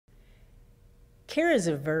Care is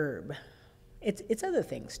a verb. It's other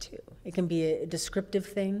things too. It can be a descriptive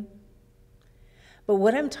thing. But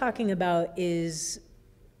what I'm talking about is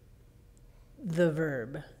the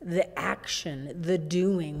verb, the action, the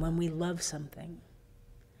doing when we love something,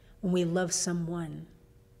 when we love someone.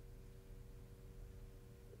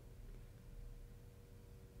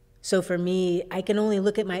 So for me, I can only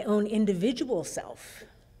look at my own individual self,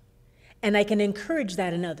 and I can encourage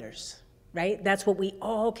that in others, right? That's what we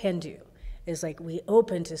all can do. Is like we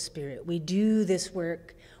open to spirit. We do this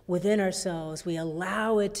work within ourselves. We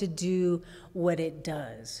allow it to do what it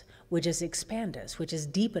does, which is expand us, which is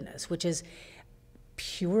deepen us, which is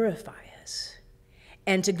purify us.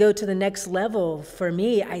 And to go to the next level, for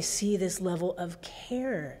me, I see this level of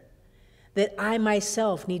care that I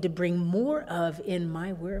myself need to bring more of in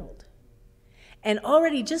my world. And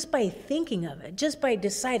already just by thinking of it, just by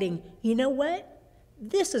deciding, you know what?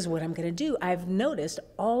 This is what I'm going to do. I've noticed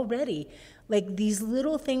already, like these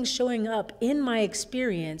little things showing up in my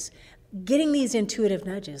experience, getting these intuitive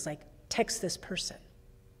nudges, like text this person.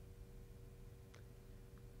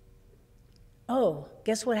 Oh,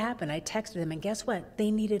 guess what happened? I texted them, and guess what? They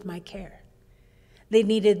needed my care. They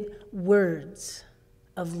needed words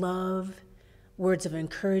of love, words of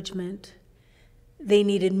encouragement. They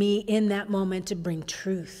needed me in that moment to bring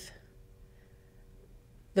truth.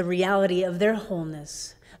 The reality of their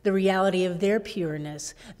wholeness, the reality of their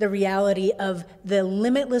pureness, the reality of the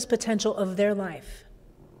limitless potential of their life.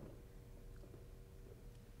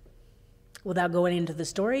 Without going into the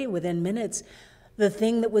story, within minutes, the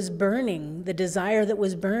thing that was burning, the desire that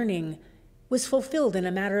was burning, was fulfilled in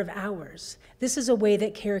a matter of hours. This is a way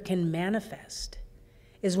that care can manifest,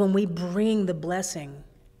 is when we bring the blessing,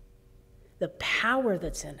 the power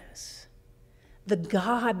that's in us, the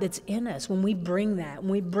God that's in us. When we bring that,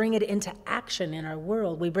 when we bring it into action in our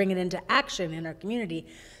world, we bring it into action in our community,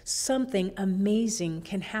 something amazing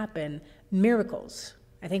can happen. Miracles.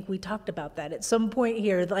 I think we talked about that at some point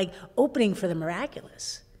here, like opening for the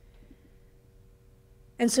miraculous.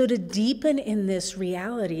 And so to deepen in this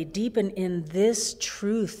reality, deepen in this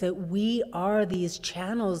truth that we are these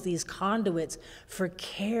channels, these conduits for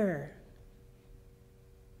care,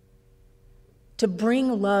 to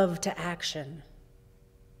bring love to action,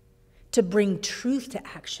 to bring truth to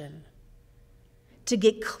action, to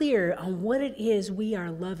get clear on what it is we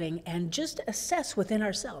are loving and just assess within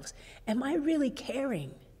ourselves. Am I really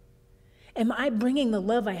caring? Am I bringing the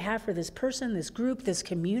love I have for this person, this group, this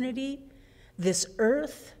community, this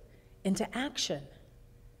earth into action?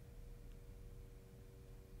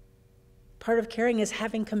 Part of caring is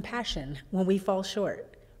having compassion when we fall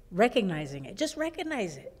short, recognizing it. Just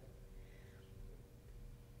recognize it.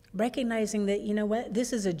 Recognizing that, you know what,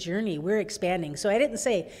 this is a journey, we're expanding. So I didn't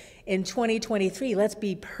say in 2023, let's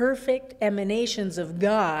be perfect emanations of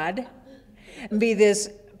God and be this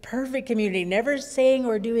perfect community, never saying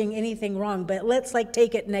or doing anything wrong, but let's like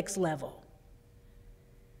take it next level.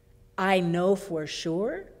 I know for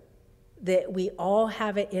sure that we all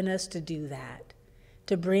have it in us to do that,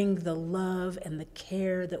 to bring the love and the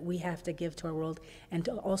care that we have to give to our world and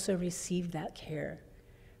to also receive that care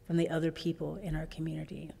from the other people in our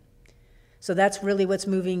community. So that's really what's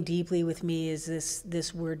moving deeply with me is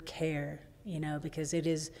this word care, because it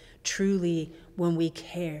is truly when we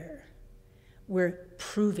care, we're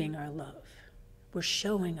proving our love. We're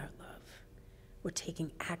showing our love. We're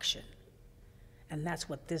taking action. And that's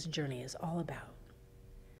what this journey is all about.